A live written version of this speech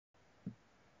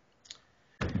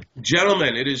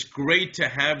Gentlemen, it is great to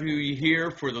have you here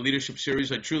for the Leadership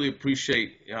Series. I truly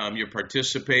appreciate your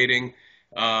participating.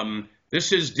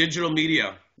 This is digital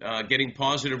media. Getting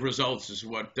positive results is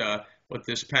what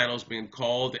this panel is being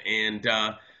called. And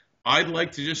I'd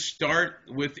like to just start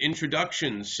with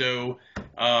introductions. So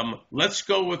let's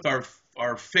go with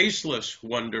our faceless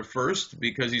wonder first,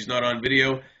 because he's not on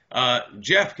video.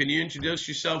 Geoff, can you introduce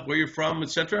yourself, where you're from,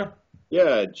 etc.?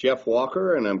 Yeah, Geoff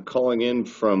Walker, and I'm calling in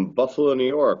from Buffalo, New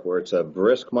York, where it's a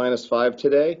brisk -5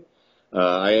 today.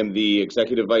 I am the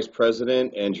Executive Vice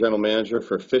President and General Manager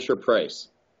for Fisher Price.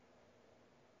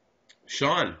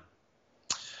 Sean.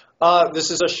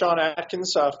 This is Sean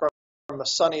Atkins from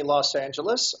sunny Los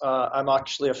Angeles. I'm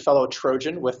actually a fellow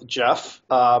Trojan with Geoff,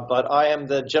 but I am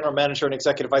the General Manager and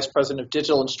Executive Vice President of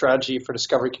Digital and Strategy for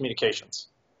Discovery Communications.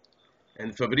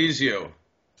 And Fabrizio.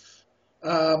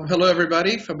 Hello,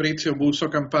 everybody. Fabrizio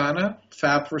Busso-Campana,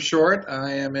 Fab for short.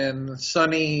 I am in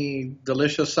sunny,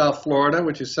 delicious South Florida,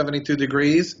 which is 72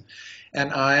 degrees,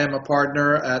 and I am a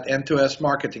partner at N2S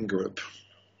Marketing Group.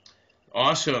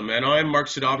 Awesome. And I'm Mark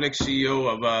Sadovnick, CEO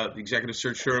of the executive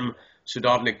search firm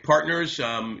Sadovnick Partners,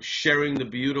 sharing the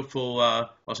beautiful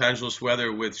Los Angeles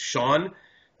weather with Sean.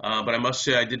 But I must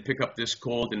say I did pick up this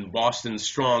cold in Boston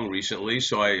strong recently,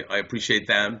 so I appreciate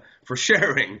them for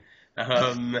sharing.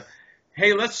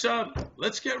 Hey,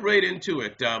 let's get right into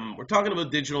it. We're talking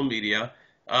about digital media.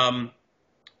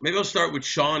 Maybe I'll start with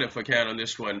Sean if I can on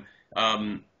this one.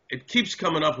 It keeps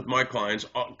coming up with my clients.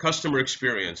 Customer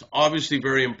experience, obviously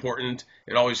very important.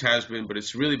 It always has been, but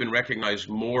it's really been recognized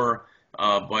more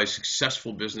by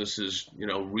successful businesses,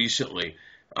 recently.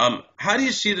 How do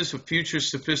you see this future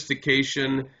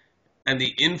sophistication and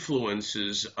the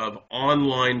influences of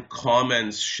online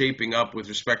comments shaping up with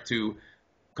respect to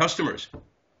customers?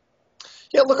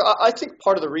 Yeah, look, I think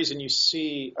part of the reason you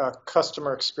see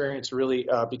customer experience really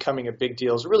becoming a big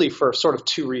deal is really for sort of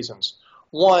two reasons.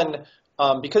 One,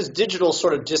 because digital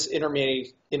sort of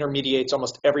disintermediates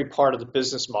almost every part of the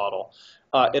business model.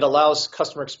 It allows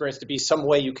customer experience to be some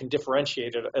way you can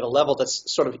differentiate it at a level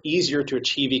that's sort of easier to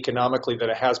achieve economically than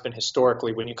it has been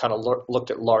historically when you kind of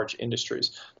looked at large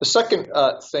industries. The second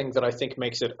thing that I think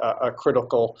makes it a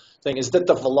critical thing is that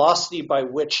the velocity by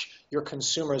which your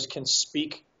consumers can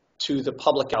speak to the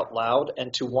public out loud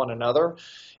and to one another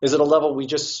is at a level we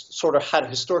just sort of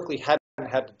historically hadn't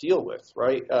had to deal with,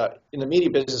 right? In the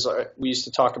media business, we used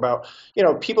to talk about,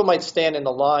 people might stand in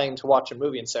the line to watch a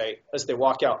movie and say, as they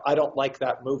walk out, I don't like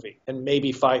that movie, and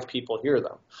maybe 5 people hear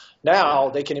them. Now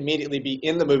they can immediately be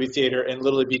in the movie theater and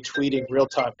literally be tweeting real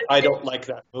time, I don't like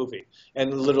that movie,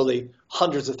 and literally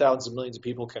hundreds of thousands of millions of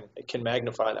people can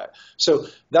magnify that. So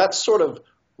that sort of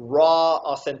raw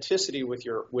authenticity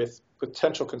with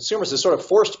potential consumers has sort of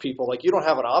forced people, like, you don't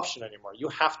have an option anymore. You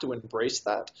have to embrace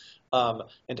that.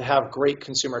 And to have great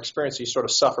consumer experience, you sort of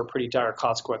suffer pretty dire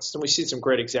consequences. And we see some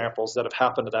great examples that have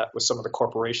happened to that with some of the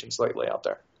corporations lately out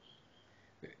there.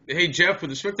 Hey, Geoff,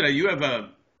 with respect to that, you have a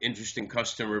interesting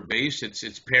customer base.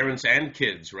 It's parents and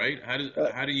kids, right?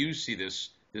 How do you see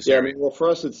this Yeah, area? well, for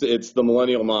us, it's the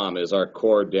millennial mom is our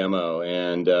core demo,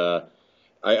 and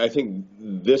I think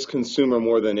this consumer,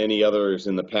 more than any others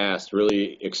in the past,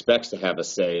 really expects to have a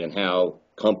say in how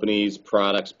companies,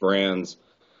 products, brands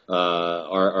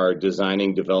are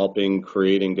designing, developing,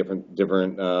 creating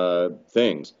different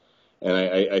things. And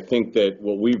I think that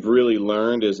what we've really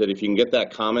learned is that if you can get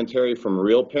that commentary from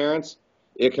real parents,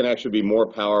 it can actually be more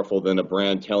powerful than a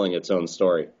brand telling its own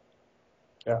story.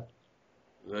 Yeah.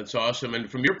 That's awesome. And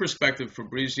from your perspective,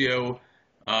 Fabrizio,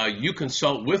 you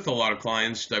consult with a lot of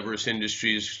clients, diverse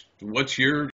industries. What's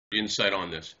your insight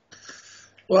on this?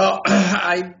 Well,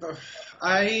 I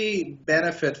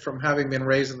benefit from having been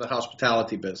raised in the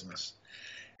hospitality business.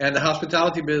 And the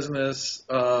hospitality business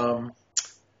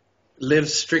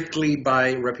lives strictly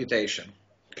by reputation.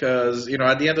 Because,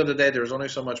 at the end of the day, there's only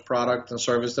so much product and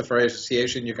service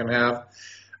differentiation you can have.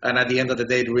 And at the end of the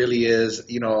day, it really is,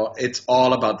 it's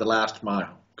all about the last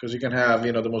mile. Because you can have,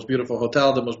 the most beautiful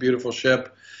hotel, the most beautiful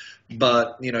ship,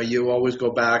 but, you always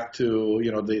go back to,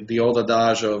 the old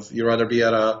adage of you'd rather be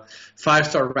at a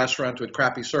 5-star restaurant with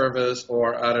crappy service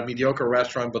or at a mediocre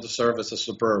restaurant, but the service is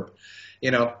superb.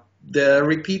 The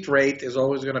repeat rate is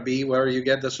always going to be where you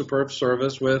get the superb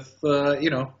service with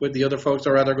the other folks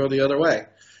that rather go the other way.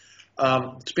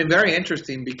 It's been very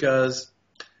interesting because,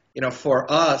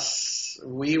 for us,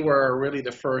 we were really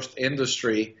the first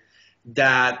industry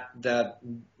that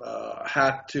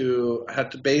had to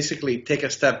basically take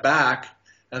a step back,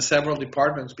 and several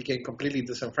departments became completely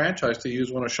disenfranchised, to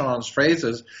use one of Sean's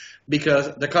phrases,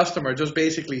 because the customer just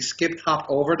basically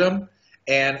hopped over them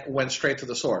and went straight to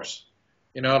the source.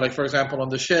 You know, like for example, on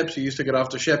the ships, you used to get off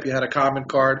the ship, you had a comment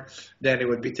card, then it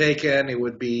would be taken, it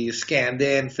would be scanned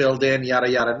in, filled in, yada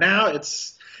yada. Now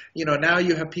it's, you know, now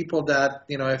you have people that,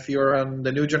 you know, if you're on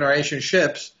the new generation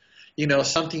ships, you know,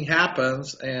 something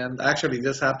happens, and actually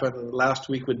this happened last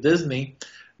week with Disney.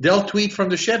 They'll tweet from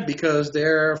the ship because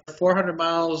they're 400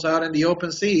 miles out in the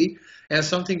open sea, and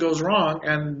something goes wrong,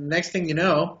 and next thing you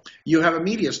know, you have a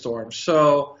media storm.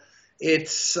 So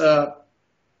it's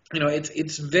you know,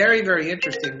 it's very, very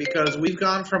interesting because we've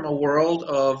gone from a world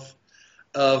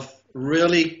of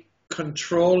really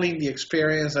controlling the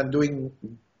experience and doing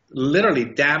literally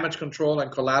damage control and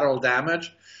collateral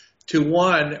damage to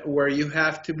one where you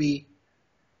have to be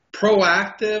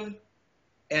proactive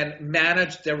and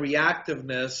manage the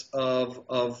reactiveness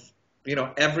of you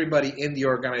know, everybody in the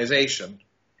organization.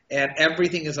 And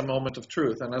everything is a moment of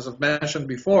truth. And as I've mentioned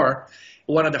before,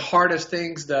 one of the hardest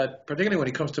things that, particularly when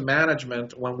it comes to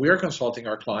management, when we're consulting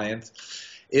our clients,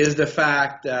 is the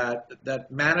fact that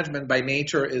management by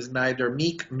nature is neither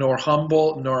meek nor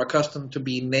humble nor accustomed to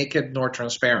be naked nor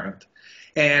transparent.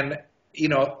 And, you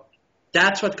know,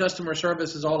 that's what customer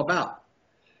service is all about.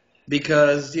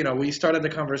 Because, you know, we started the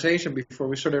conversation before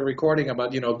we started recording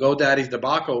about, you know, GoDaddy's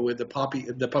debacle with the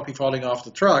puppy falling off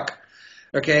the truck.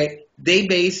 Okay, they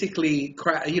basically,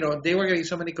 you know, they were getting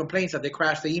so many complaints that they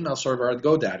crashed the email server at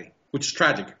GoDaddy, which is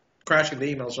tragic, crashing the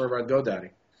email server at GoDaddy.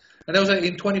 And that was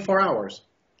in 24 hours.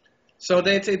 So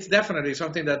it's definitely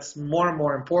something that's more and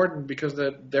more important because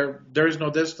there is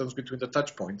no distance between the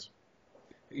touch points.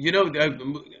 You know,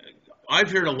 I've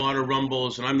heard a lot of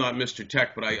rumbles, and I'm not Mr.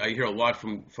 Tech, but I hear a lot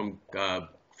from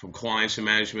clients and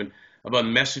management about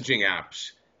messaging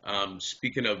apps.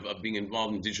 Speaking of being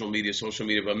involved in digital media, social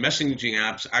media, but messaging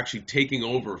apps actually taking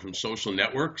over from social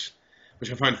networks,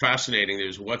 which I find fascinating.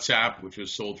 There's WhatsApp, which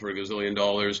was sold for $1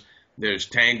 gazillion. There's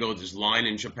Tango, there's Line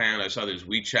in Japan. I saw there's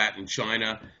WeChat in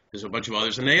China. There's a bunch of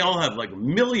others, and they all have like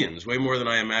millions, way more than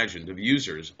I imagined, of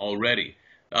users already.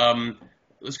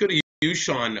 Let's go to you,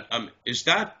 Sean. Is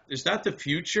that the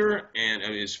future?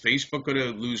 And is Facebook going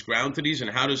to lose ground to these? And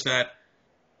how does that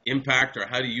impact, or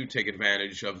how do you take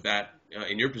advantage of that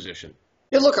in your position?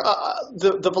 Yeah, look,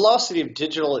 the velocity of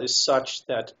digital is such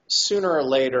that sooner or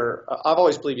later, I've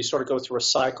always believed you sort of go through a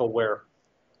cycle where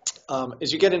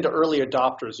as you get into early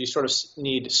adopters, you sort of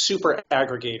need super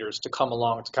aggregators to come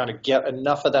along to kind of get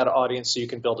enough of that audience so you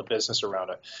can build a business around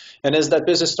it. And as that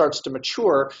business starts to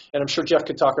mature, and I'm sure Geoff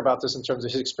could talk about this in terms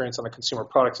of his experience on the consumer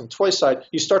products and toy side,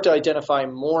 you start to identify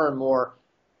more and more,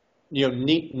 you know,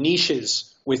 niches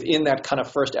within that kind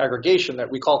of first aggregation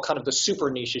that we call kind of the super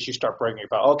niches. You start breaking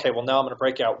about, okay, well, now I'm going to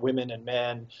break out women and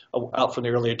men out from the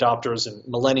early adopters and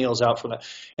millennials out from that.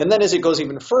 And then as it goes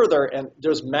even further and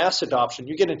there's mass adoption,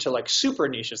 you get into like super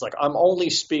niches. Like I'm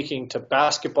only speaking to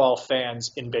basketball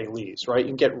fans in Belize, right? You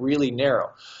can get really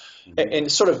narrow. Mm-hmm.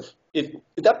 And sort of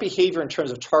that behavior in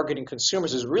terms of targeting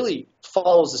consumers is really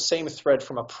follows the same thread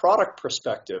from a product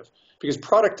perspective, because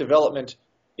product development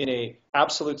in a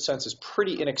absolute sense is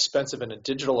pretty inexpensive in a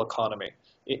digital economy,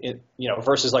 you know,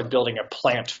 versus like building a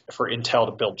plant for Intel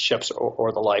to build chips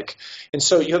or the like. And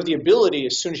so you have the ability,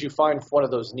 as soon as you find one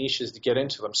of those niches, to get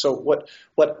into them. So what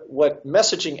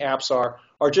messaging apps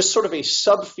are just sort of a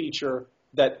sub feature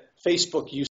that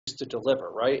Facebook used to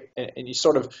deliver, right? And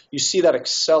you see that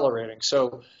accelerating.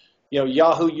 So, you know,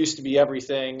 Yahoo used to be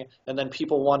everything, and then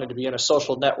people wanted to be in a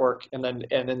social network, and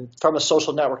then from a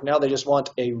social network, now they just want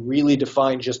a really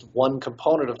defined just one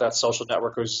component of that social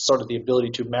network, which is sort of the ability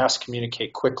to mass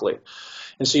communicate quickly.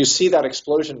 And so you see that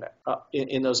explosion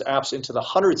in those apps into the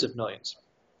hundreds of millions.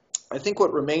 I think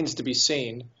what remains to be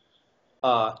seen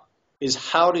is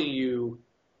how do you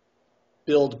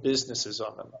build businesses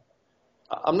on them.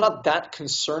 I'm not that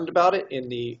concerned about it in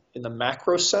the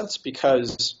macro sense,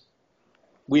 because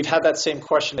we've had that same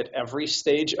question at every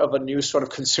stage of a new sort of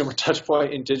consumer touch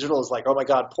point in digital. Is like, oh my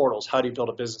God, portals, how do you build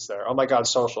a business there? Oh my God,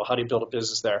 social, how do you build a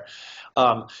business there?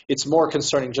 It's more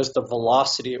concerning just the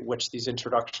velocity at which these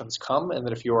introductions come, and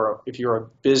that if you're a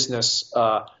business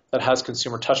that has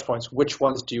consumer touch points, which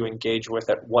ones do you engage with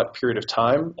at what period of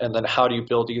time? And then how do you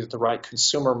build either the right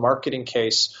consumer marketing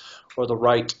case or the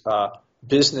right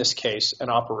business case and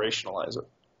operationalize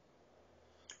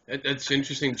it? That's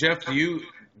interesting. Geoff, do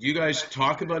you guys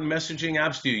talk about messaging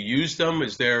apps? Do you use them?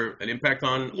 Is there an impact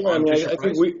on? Yeah, I mean, I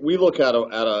think we look at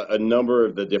a number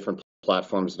of the different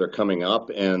platforms that are coming up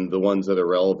and the ones that are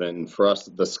relevant. And for us,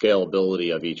 the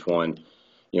scalability of each one,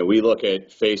 you know, we look at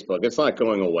Facebook. It's not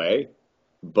going away,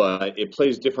 but it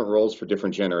plays different roles for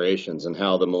different generations, and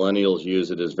how the millennials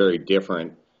use it is very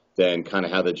different than kind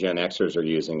of how the Gen Xers are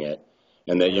using it.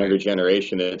 And that younger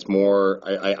generation, it's more,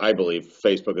 I believe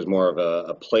Facebook is more of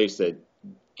a place that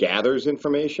gathers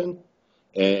information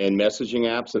and messaging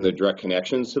apps and the direct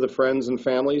connections to the friends and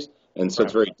families. And so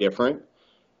it's very different.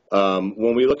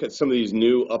 When we look at some of these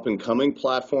new up-and-coming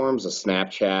platforms, the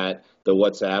Snapchat, the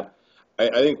WhatsApp, I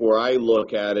think where I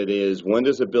look at it is, when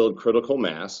does it build critical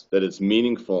mass, that it's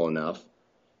meaningful enough?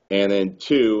 And then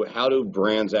two, how do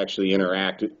brands actually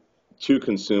interact to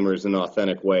consumers in an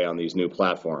authentic way on these new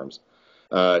platforms?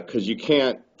 Because you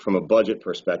can't, from a budget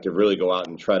perspective, really go out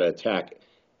and try to attack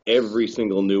every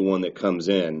single new one that comes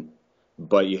in,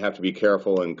 but you have to be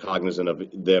careful and cognizant of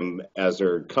them as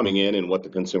they're coming in and what the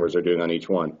consumers are doing on each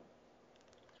one.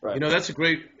 Right. It's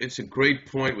a great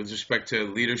point with respect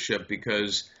to leadership,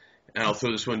 because, and I'll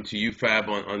throw this one to you, Fab,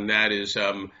 on that, is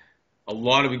a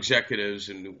lot of executives,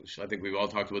 and I think we've all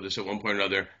talked about this at one point or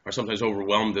another, are sometimes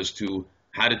overwhelmed as to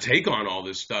how to take on all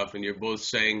this stuff. And you're both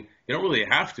saying you don't really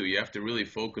have to. You have to really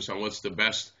focus on what's the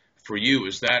best for you.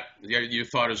 Is that your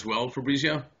thought as well,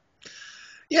 Fabrizio?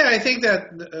 Yeah, I think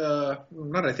that,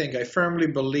 I firmly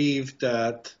believe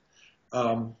that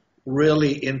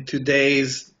really in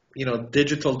today's,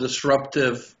 digital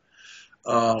disruptive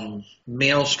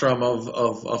maelstrom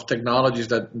of technologies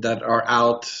that are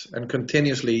out and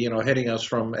continuously, hitting us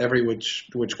from every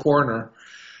which corner,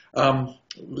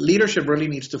 leadership really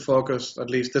needs to focus, at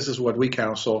least this is what we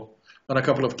counsel, on a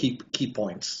couple of key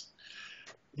points.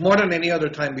 More than any other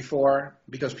time before,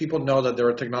 because people know that there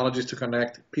are technologies to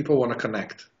connect, people want to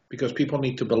connect because people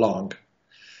need to belong.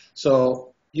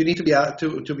 So you need to be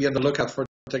to be on the lookout for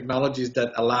technologies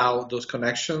that allow those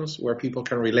connections where people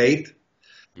can relate,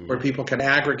 where people can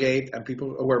aggregate, and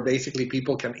where basically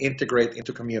people can integrate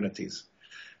into communities.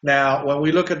 Now, when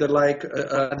we look at the like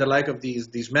of these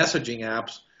messaging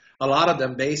apps, a lot of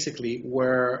them basically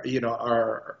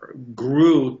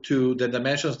grew to the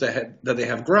dimensions that they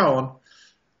have grown.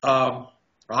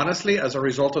 Honestly, as a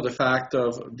result of the fact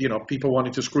of, people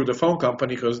wanting to screw the phone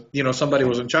company because, somebody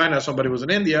was in China, somebody was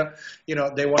in India,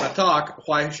 they want to talk.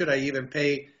 Why should I even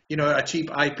pay, a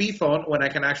cheap IP phone when I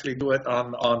can actually do it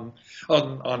on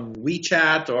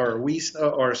WeChat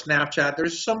or Snapchat?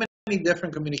 There's so many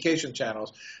different communication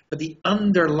channels, but the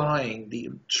underlying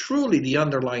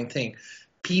thing,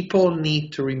 people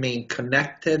need to remain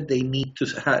connected. They need to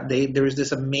there is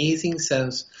this amazing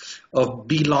sense of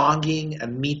belonging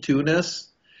and me too-ness.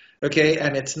 Okay,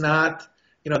 and it's not,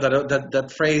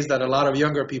 that phrase that a lot of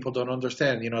younger people don't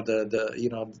understand.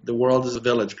 The world is a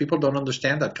village. People don't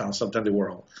understand that concept in the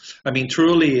world. I mean,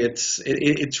 truly, it's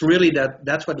really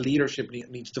that's what leadership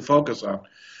needs to focus on.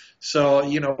 So,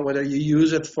 whether you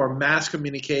use it for mass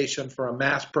communication, for a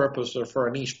mass purpose, or for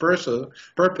a niche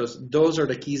purpose, those are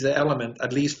the keys element,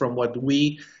 at least from what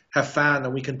we have found,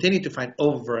 and we continue to find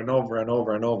over and over and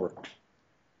over and over.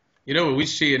 What we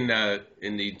see in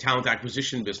the talent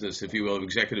acquisition business, if you will, of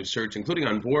executive search, including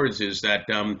on boards, is that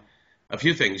a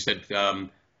few things that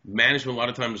management a lot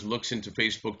of times looks into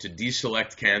Facebook to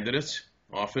deselect candidates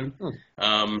often.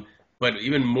 But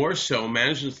even more so,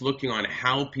 management's looking on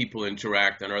how people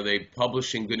interact, and are they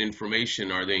publishing good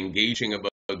information? Are they engaging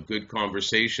about good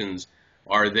conversations?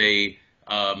 Are they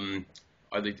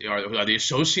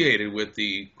associated with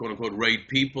the quote unquote right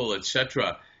people,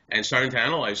 etc.? And starting to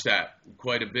analyze that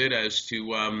quite a bit as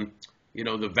to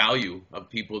the value of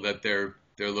people that they're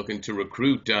looking to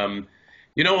recruit. On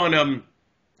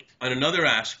another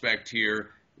aspect here,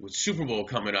 with Super Bowl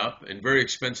coming up and very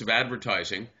expensive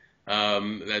advertising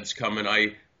that's coming,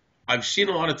 I've seen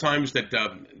a lot of times that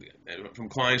from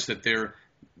clients that they're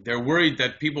worried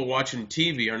that people watching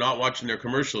TV are not watching their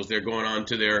commercials. They're going on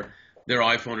to their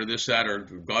iPhone or this, that, or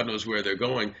God knows where they're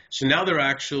going. So now they're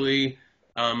actually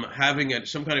having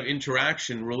some kind of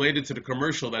interaction related to the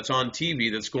commercial that's on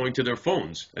TV that's going to their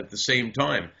phones at the same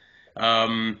time.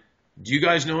 Do you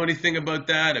guys know anything about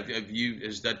that?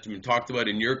 Has that been talked about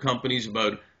in your companies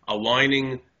about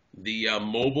aligning the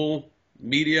mobile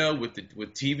media with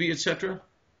TV, etc.?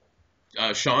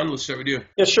 Sean, let's start with you.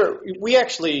 Yeah, sure.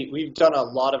 We've done a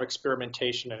lot of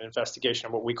experimentation and investigation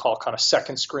of what we call kind of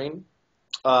second screen,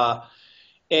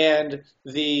 and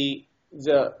the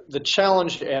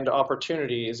challenge and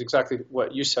opportunity is exactly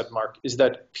what you said, Mark, is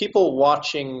that people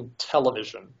watching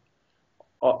television,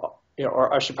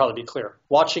 or I should probably be clear,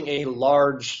 watching a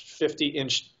large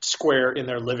 50-inch square in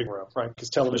their living room, right? Because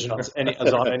television is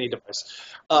on any device,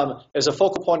 as a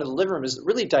focal point of the living room is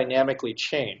really dynamically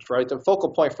changed, right? The focal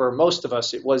point for most of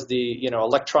us, it was the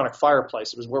electronic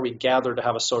fireplace. It was where we gathered to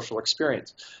have a social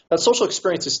experience. That social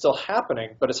experience is still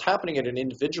happening, but it's happening at an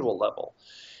individual level.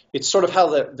 It's sort of how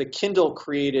the Kindle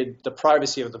created the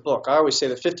privacy of the book. I always say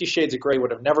that 50 Shades of Grey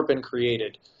would have never been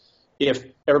created if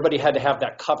everybody had to have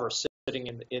that cover sitting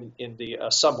sitting in the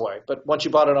subway. But once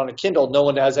you bought it on a Kindle, no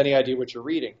one has any idea what you're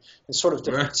reading. And sort of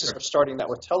differences are starting that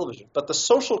with television. But the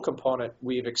social component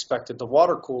we've expected, the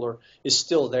water cooler, is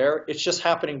still there. It's just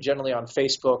happening generally on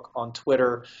Facebook, on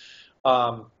Twitter,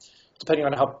 depending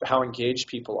on how engaged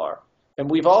people are. And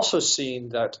we've also seen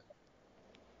that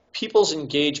people's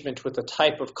engagement with the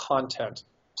type of content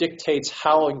dictates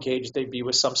how engaged they'd be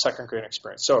with some second grade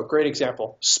experience. So a great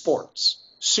example, sports.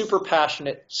 Super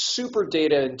passionate, super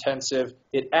data intensive.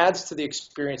 It adds to the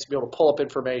experience to be able to pull up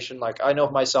information. Like I know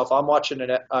myself, I'm watching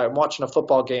a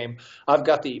football game. I've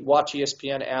got the Watch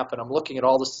ESPN app and I'm looking at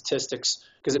all the statistics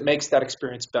because it makes that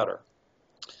experience better.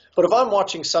 But if I'm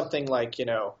watching something like,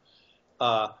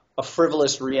 a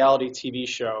frivolous reality TV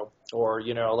show or,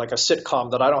 like a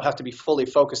sitcom that I don't have to be fully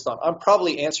focused on, I'm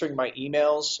probably answering my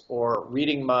emails or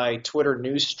reading my Twitter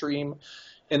news stream,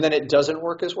 and then it doesn't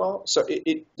work as well. So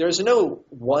there's no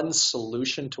one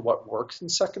solution to what works in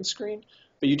second screen,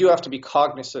 but you do have to be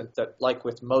cognizant that, like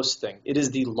with most things, it is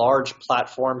the large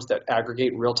platforms that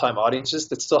aggregate real-time audiences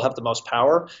that still have the most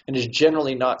power, and is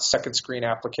generally not second screen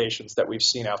applications that we've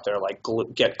seen out there like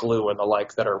GetGlue and the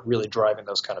like that are really driving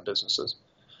those kind of businesses.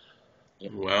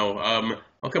 Well,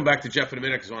 I'll come back to Geoff in a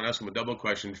minute because I want to ask him a double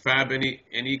question. Fab,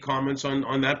 any comments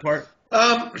on that part?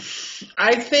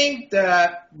 I think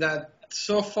that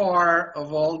so far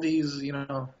of all these,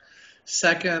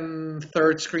 second,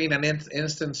 third screen and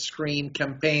instant screen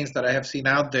campaigns that I have seen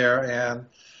out there,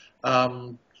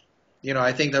 and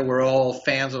I think that we're all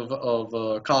fans of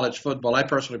college football. I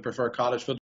personally prefer college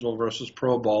football versus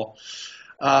pro ball.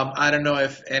 I don't know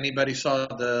if anybody saw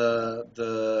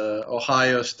the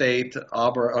Ohio State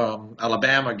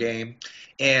Alabama game,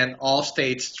 and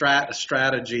All-State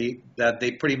strategy that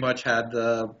they pretty much had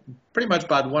about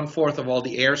 1/4 of all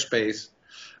the airspace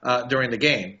during the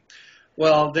game.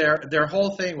 Well, their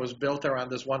whole thing was built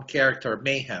around this one character,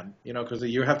 Mayhem, because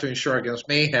you have to insure against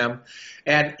mayhem,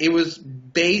 and it was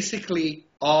basically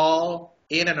all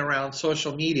in and around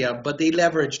social media, but they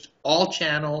leveraged all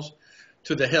channels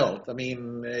to the hilt. I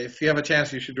mean, if you have a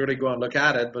chance, you should really go and look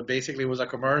at it. But basically, it was a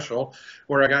commercial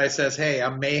where a guy says, "Hey,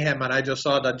 I'm Mayhem, and I just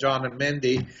saw that John and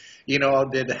Mindy,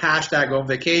 did the hashtag on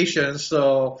vacation."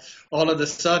 So all of a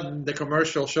sudden, the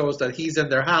commercial shows that he's in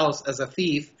their house as a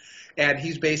thief, and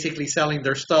he's basically selling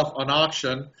their stuff on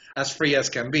auction as free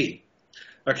as can be.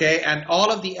 Okay, and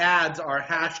all of the ads are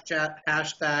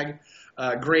hashtag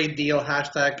great deal,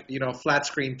 hashtag flat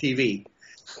screen TV.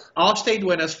 Allstate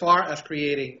went as far as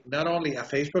creating not only a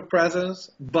Facebook presence,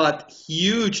 but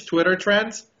huge Twitter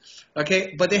trends.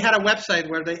 Okay, but they had a website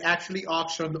where they actually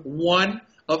auctioned one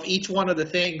of each one of the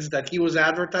things that he was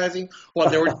advertising while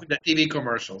they were doing the TV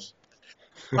commercials.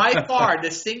 By far,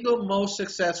 the single most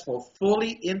successful,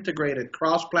 fully integrated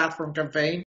cross-platform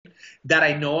campaign that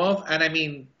I know of. And I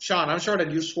mean, Sean, I'm sure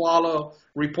that you swallow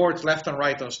reports left and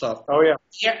right on stuff. Oh, yeah.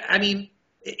 Yeah, I mean,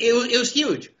 it was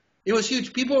huge. It was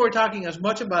huge. People were talking as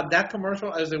much about that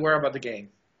commercial as they were about the game.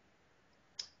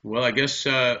 Well, I guess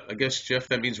Geoff,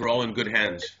 that means we're all in good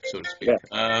hands, so to speak.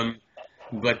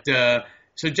 Yeah.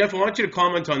 So Geoff, I want you to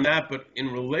comment on that. But in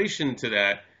relation to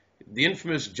that, the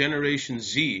infamous Generation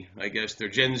Z, I guess they're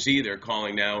Gen Z, they're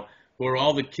calling now, who are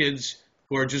all the kids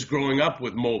who are just growing up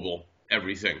with mobile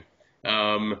everything,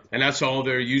 and that's all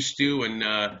they're used to. And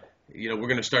we're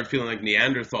going to start feeling like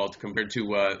Neanderthals compared to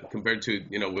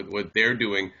what they're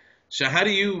doing. So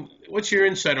what's your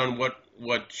insight on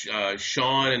what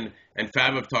Sean and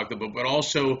Fab have talked about, but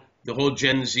also the whole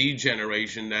Gen Z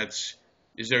generation?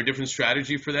 Is there a different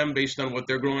strategy for them based on what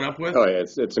they're growing up with? Oh, yeah,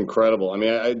 it's incredible. I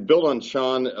mean, I build on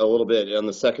Sean a little bit on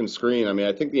the second screen. I mean,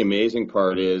 I think the amazing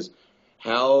part is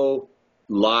how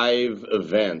live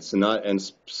events, and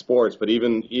sports, but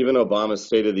even Obama's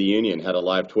State of the Union had a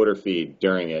live Twitter feed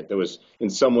during it. That was in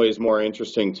some ways more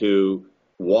interesting to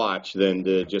watch than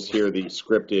to just hear the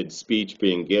scripted speech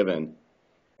being given.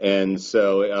 And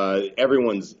so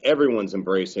everyone's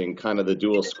embracing kind of the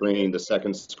dual screen, the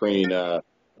second screen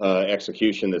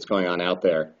execution that's going on out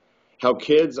there. How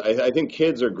I think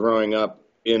kids are growing up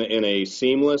in a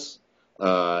seamless,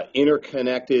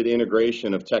 interconnected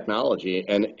integration of technology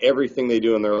and everything they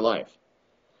do in their life.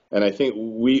 And I think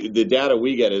the data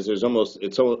we get is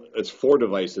it's 4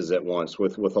 devices at once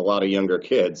with a lot of younger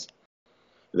kids.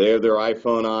 They have their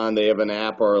iPhone on, they have an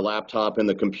app or a laptop, and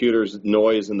the computer's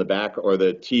noise in the back, or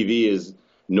the TV is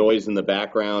noise in the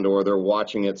background, or they're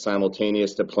watching it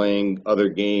simultaneous to playing other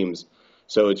games.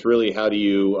 So it's really, how do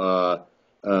you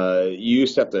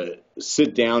used to have to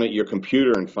sit down at your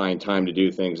computer and find time to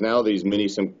do things. Now these mini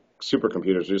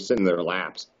supercomputers are just sitting in their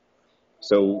laps.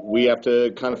 So we have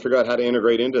to kind of figure out how to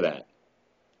integrate into that.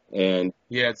 And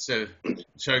Yeah, it's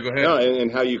sorry, go no, ahead.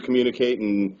 and how you communicate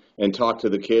and talk to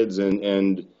the kids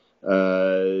and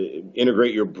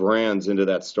integrate your brands into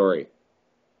that story.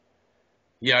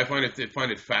 Yeah, I find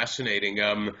it fascinating.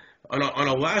 On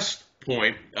a last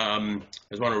point, I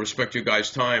just want to respect your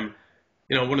guys' time.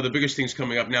 One of the biggest things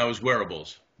coming up now is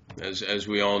wearables, as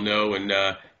we all know, and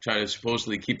trying to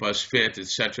supposedly keep us fit,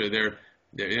 etc.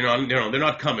 They're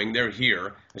not coming. They're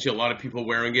here. I see a lot of people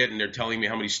wearing it, and they're telling me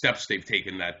how many steps they've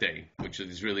taken that day, which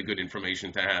is really good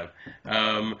information to have.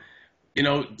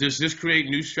 Does this create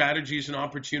new strategies and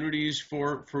opportunities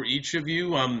for each of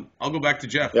you? I'll go back to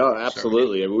Geoff. Yeah, Start with you.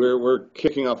 absolutely. We're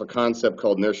kicking off a concept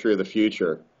called Nursery of the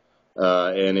Future,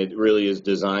 and it really is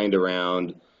designed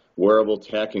around wearable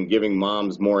tech and giving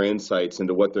moms more insights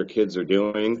into what their kids are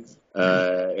doing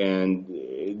and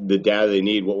the data they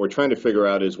need. What we're trying to figure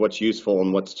out is what's useful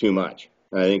and what's too much.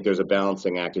 And I think there's a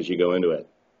balancing act as you go into it.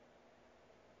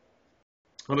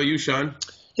 How about you, Sean?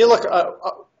 Yeah, look,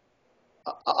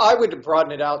 I would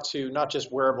broaden it out to not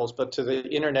just wearables, but to the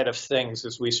Internet of Things,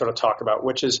 as we sort of talk about,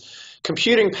 which is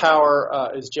computing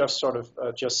power, as Geoff sort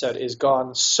of just said, is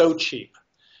gone so cheap,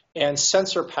 and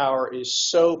sensor power is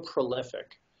so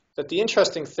prolific that the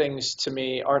interesting things to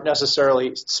me aren't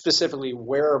necessarily specifically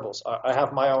wearables. I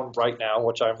have my own right now,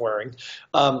 which I'm wearing,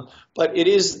 but it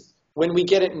is when we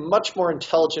get it much more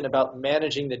intelligent about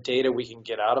managing the data we can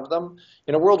get out of them.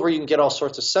 In a world where you can get all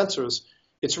sorts of sensors,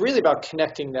 it's really about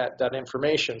connecting that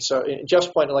information. So Jeff's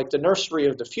point, like the Nursery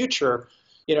of the Future,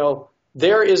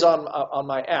 there is on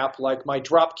my app like my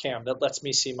drop cam that lets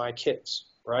me see my kids,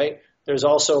 right? There's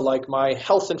also like my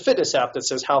health and fitness app that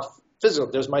says how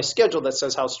physical. There's my schedule that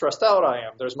says how stressed out I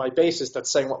am. There's my basis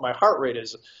that's saying what my heart rate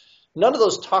is. None of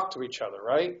those talk to each other,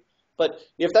 right? But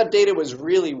if that data was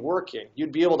really working,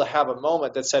 you'd be able to have a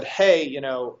moment that said, hey,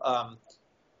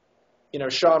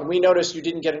 Sean, we noticed you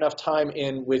didn't get enough time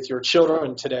in with your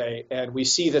children today, and we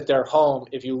see that they're home.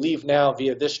 If you leave now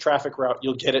via this traffic route,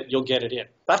 you'll get it in.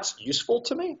 That's useful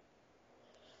to me.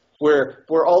 Where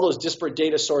all those disparate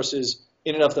data sources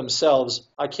in and of themselves,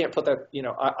 I can't put that,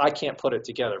 I can't put it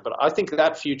together. But I think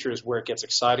that future is where it gets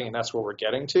exciting, and that's where we're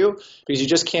getting to, because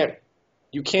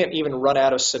you can't even run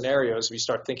out of scenarios if you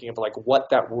start thinking of like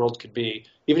what that world could be.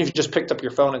 Even if you just picked up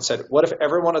your phone and said, what if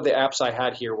every one of the apps I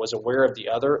had here was aware of the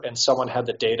other and someone had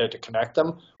the data to connect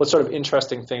them? What sort of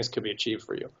interesting things could be achieved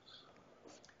for you?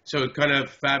 So it kind of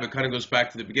goes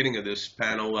back to the beginning of this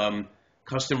panel,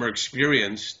 customer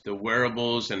experience, the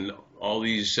wearables and all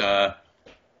these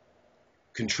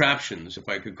contraptions, if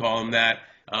I could call them that,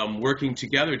 working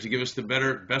together to give us the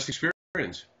best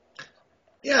experience.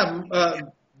 Yeah,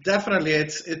 definitely.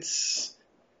 It's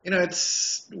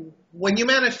when you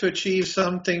manage to achieve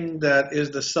something that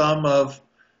is the sum of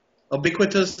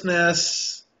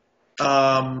ubiquitousness,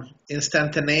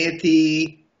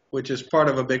 instantaneity, which is part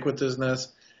of ubiquitousness,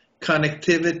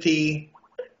 connectivity,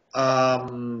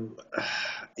 and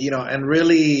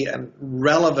really and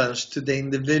relevance to the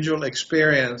individual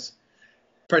experience,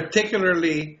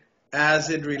 particularly as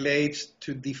it relates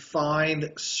to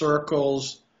defined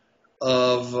circles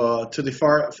of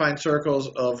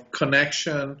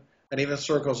connection and even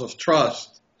circles of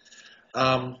trust.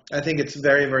 I think it's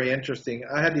very, very interesting.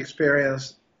 I had the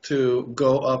experience to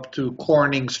go up to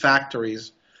Corning's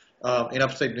factories in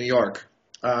upstate New York.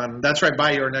 That's right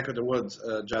by your neck of the woods,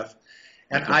 Geoff.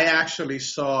 And I actually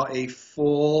saw a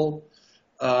full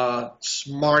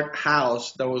smart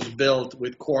house that was built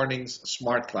with Corning's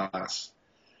smart glass,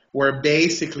 where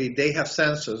basically they have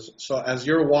sensors. So as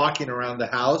you're walking around the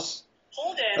house,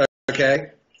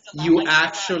 okay, you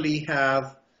actually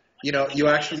have the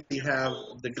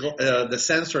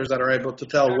sensors that are able to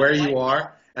tell where you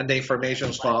are, and the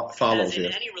information follows you.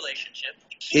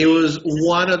 It was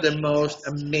one of the most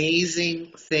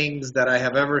amazing things that I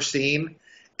have ever seen,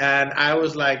 and I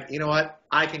was like, you know what,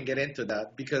 I can get into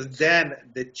that, because then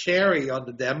the cherry on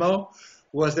the demo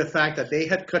was the fact that they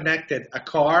had connected a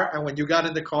car, and when you got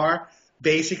in the car,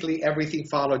 basically everything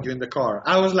followed you in the car.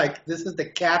 I was like, this is the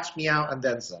catch me out and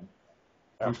then some.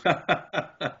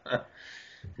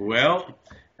 Well,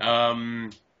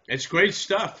 it's great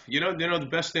stuff. The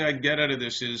best thing I get out of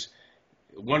this is,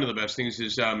 one of the best things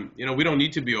is, we don't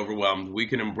need to be overwhelmed. We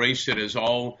can embrace it as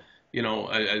all,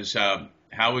 as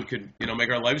how it could, make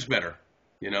our lives better,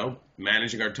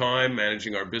 managing our time,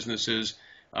 managing our businesses,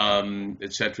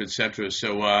 et cetera, et cetera.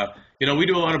 So, we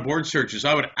do a lot of board searches.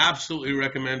 I would absolutely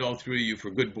recommend all three of you for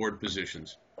good board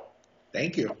positions.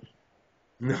 Thank you.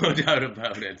 No doubt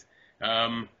about it.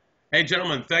 Hey,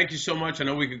 gentlemen, thank you so much. I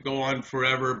know we could go on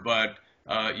forever, but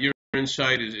your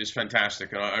insight is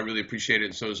fantastic. And I really appreciate it,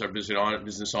 and so does our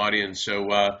business audience.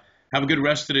 So Have a good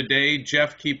rest of the day.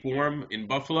 Geoff, keep warm in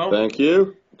Buffalo. Thank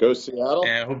you. Go Seattle.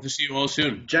 And hope to see you all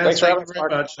soon. Jen, Thanks for thank having you us, very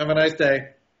Mark. much. Have a nice day.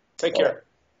 Take care.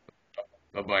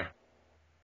 Bye-bye.